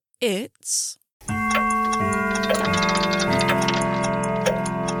It's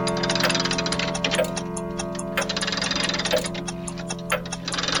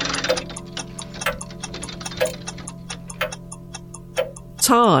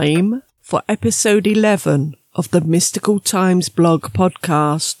time for episode 11 of the Mystical Times blog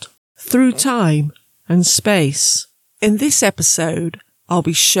podcast, Through Time and Space. In this episode, I'll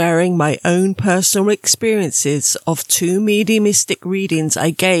be sharing my own personal experiences of 2 mediumistic readings I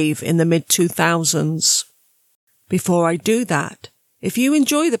gave in the mid-2000s. Before I do that, if you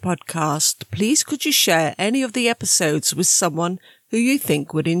enjoy the podcast, please could you share any of the episodes with someone who you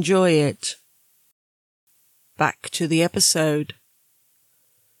think would enjoy it. Back to the episode.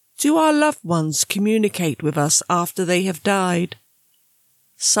 Do our loved ones communicate with us after they have died?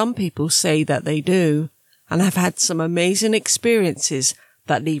 Some people say that they do, and have had some amazing experiences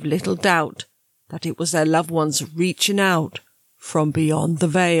that leave little doubt that it was their loved ones reaching out from beyond the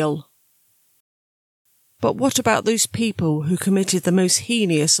veil. But what about those people who committed the most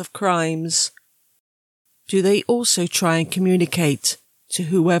heinous of crimes? Do they also try and communicate to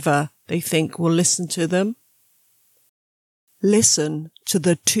whoever they think will listen to them? Listen to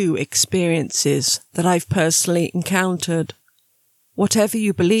the 2 experiences that I've personally encountered. Whatever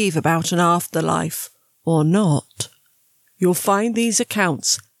you believe about an afterlife or not, you'll find these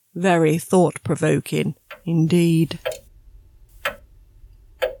accounts very thought-provoking indeed.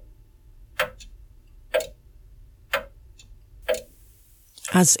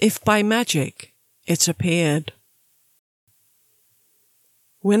 As if by magic, it appeared.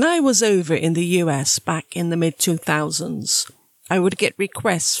 When I was over in the US back in the mid-2000s, I would get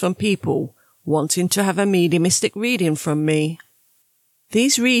requests from people wanting to have a mediumistic reading from me.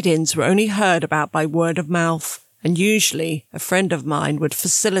 These readings were only heard about by word of mouth, and usually a friend of mine would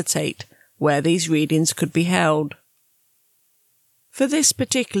facilitate where these readings could be held. For this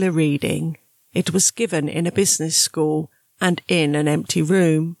particular reading, it was given in a business school and in an empty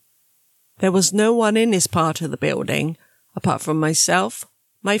room. There was no one in this part of the building apart from myself,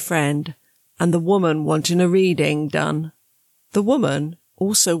 my friend, and the woman wanting a reading done. The woman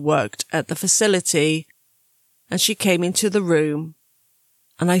also worked at the facility, and she came into the room,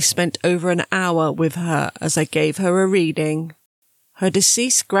 and I spent over an hour with her as I gave her a reading. Her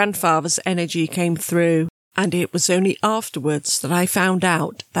deceased grandfather's energy came through, and it was only afterwards that I found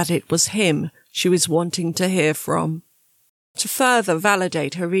out that it was him she was wanting to hear from. To further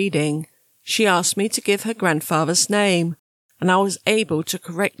validate her reading, she asked me to give her grandfather's name, and I was able to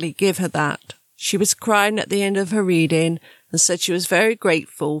correctly give her that. She was crying at the end of her reading and said she was very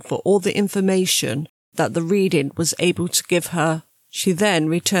grateful for all the information that the reading was able to give her. She then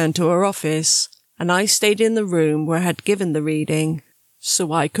returned to her office, and I stayed in the room where I had given the reading,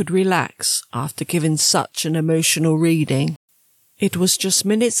 so I could relax after giving such an emotional reading. It was just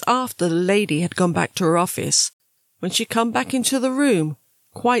minutes after the lady had gone back to her office when she come back into the room,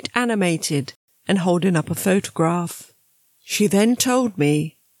 quite animated and holding up a photograph. She then told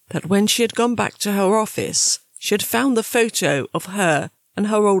me that when she had gone back to her office, she had found the photo of her and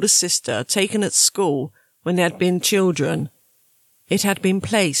her older sister taken at school when they had been children. It had been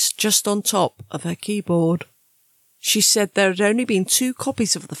placed just on top of her keyboard. She said there had only been 2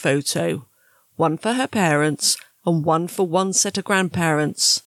 copies of the photo, one for her parents and one for one set of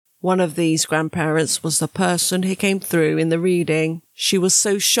grandparents. One of these grandparents was the person who came through in the reading. She was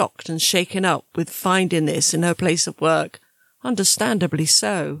so shocked and shaken up with finding this in her place of work, understandably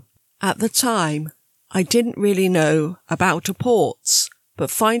so. At the time, I didn't really know about apports,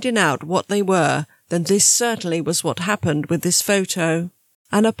 but finding out what they were, then this certainly was what happened with this photo.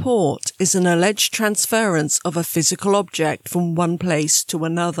 An apport is an alleged transference of a physical object from one place to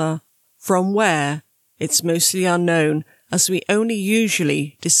another. From where, it's mostly unknown, as we only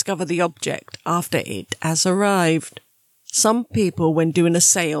usually discover the object after it has arrived. Some people, when doing a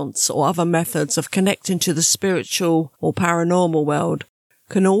séance or other methods of connecting to the spiritual or paranormal world,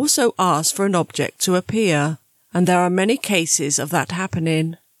 can also ask for an object to appear, and there are many cases of that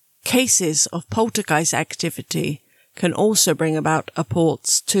happening. Cases of poltergeist activity can also bring about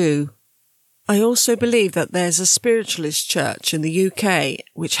apports too. I also believe that there's a spiritualist church in the UK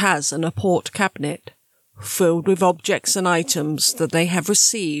which has an apport cabinet filled with objects and items that they have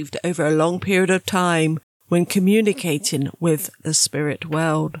received over a long period of time when communicating with the spirit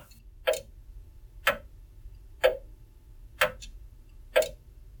world.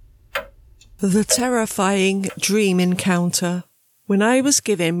 The terrifying dream encounter. When I was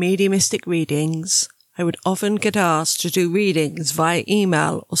given mediumistic readings, I would often get asked to do readings via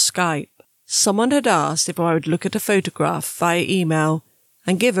email or Skype. Someone had asked if I would look at a photograph via email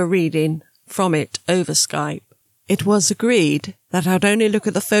and give a reading from it over Skype. It was agreed that I'd only look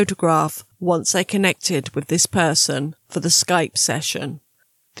at the photograph once I connected with this person for the Skype session.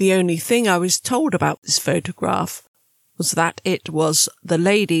 The only thing I was told about this photograph was that it was the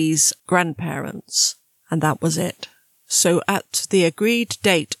lady's grandparents, and that was it. So at the agreed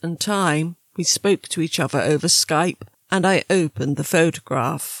date and time, we spoke to each other over Skype, and I opened the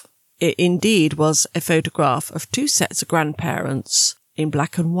photograph. It indeed was a photograph of two sets of grandparents in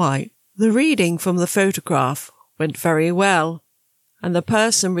black and white. The reading from the photograph went very well, and the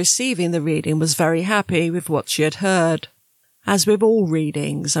person receiving the reading was very happy with what she had heard. As with all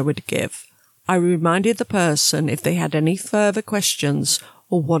readings I would give, I reminded the person if they had any further questions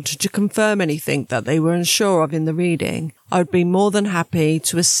or wanted to confirm anything that they were unsure of in the reading, I would be more than happy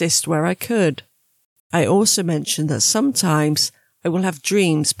to assist where I could. I also mentioned that sometimes I will have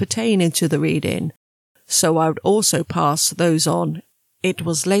dreams pertaining to the reading, so I would also pass those on. It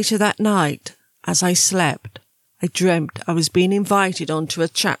was later that night, as I slept, I dreamt I was being invited onto a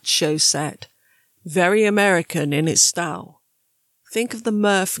chat show set, very American in its style. Think of the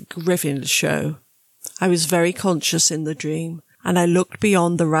Merv Griffin show. I was very conscious in the dream, and I looked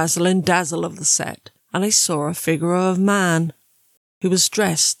beyond the razzle and dazzle of the set, and I saw a figure of a man who was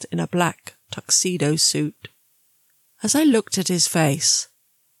dressed in a black tuxedo suit. As I looked at his face,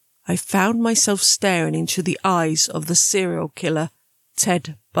 I found myself staring into the eyes of the serial killer,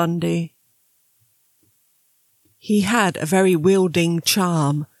 Ted Bundy. He had a very wielding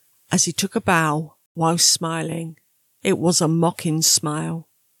charm as he took a bow while smiling. It was a mocking smile.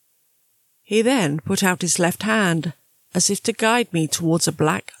 He then put out his left hand as if to guide me towards a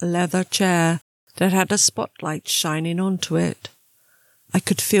black leather chair that had a spotlight shining onto it. I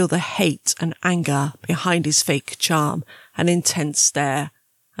could feel the hate and anger behind his fake charm and intense stare,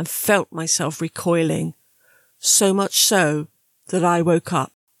 and felt myself recoiling, so much so that I woke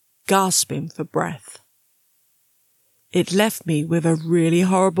up, gasping for breath. It left me with a really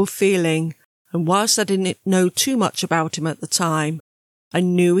horrible feeling, and whilst I didn't know too much about him at the time, I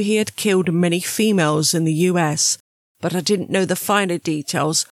knew he had killed many females in the US, but I didn't know the finer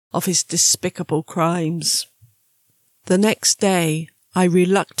details of his despicable crimes. The next day, I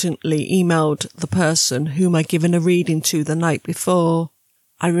reluctantly emailed the person whom I'd given a reading to the night before.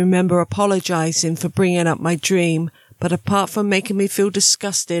 I remember apologising for bringing up my dream, but apart from making me feel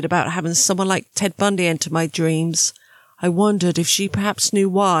disgusted about having someone like Ted Bundy enter my dreams, I wondered if she perhaps knew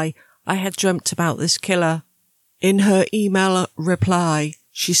why I had dreamt about this killer. In her email reply,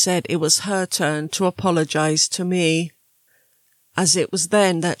 she said it was her turn to apologise to me, as it was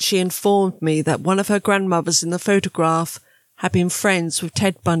then that she informed me that one of her grandmothers in the photograph had been friends with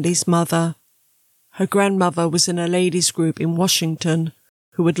Ted Bundy's mother. Her grandmother was in a ladies' group in Washington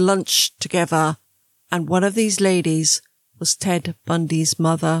who would lunch together, and one of these ladies was Ted Bundy's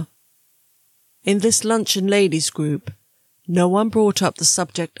mother. In this luncheon ladies' group, no one brought up the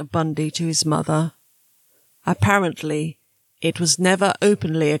subject of Bundy to his mother. Apparently, it was never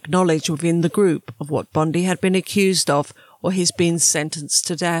openly acknowledged within the group of what Bundy had been accused of or his being sentenced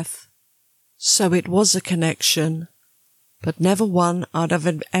to death. So it was a connection, but never one I'd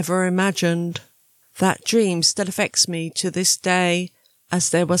have ever imagined. That dream still affects me to this day, as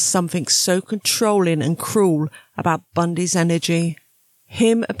there was something so controlling and cruel about Bundy's energy.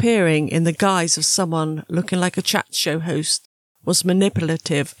 Him appearing in the guise of someone looking like a chat show host was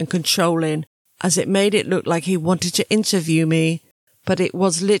manipulative and controlling, as it made it look like he wanted to interview me, but it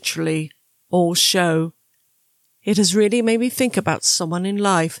was literally all show. It has really made me think about someone in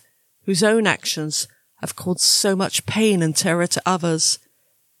life whose own actions have caused so much pain and terror to others,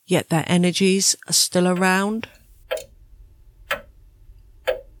 yet their energies are still around.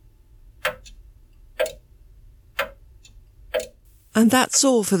 And that's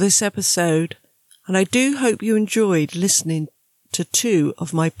all for this episode, and I do hope you enjoyed listening to 2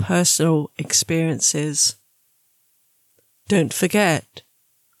 of my personal experiences. Don't forget,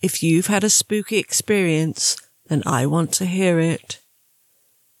 if you've had a spooky experience, then I want to hear it.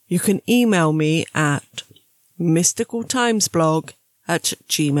 You can email me at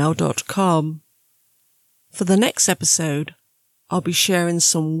mysticaltimesblog@gmail.com. For the next episode, I'll be sharing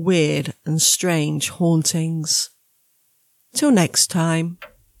some weird and strange hauntings. Till next time.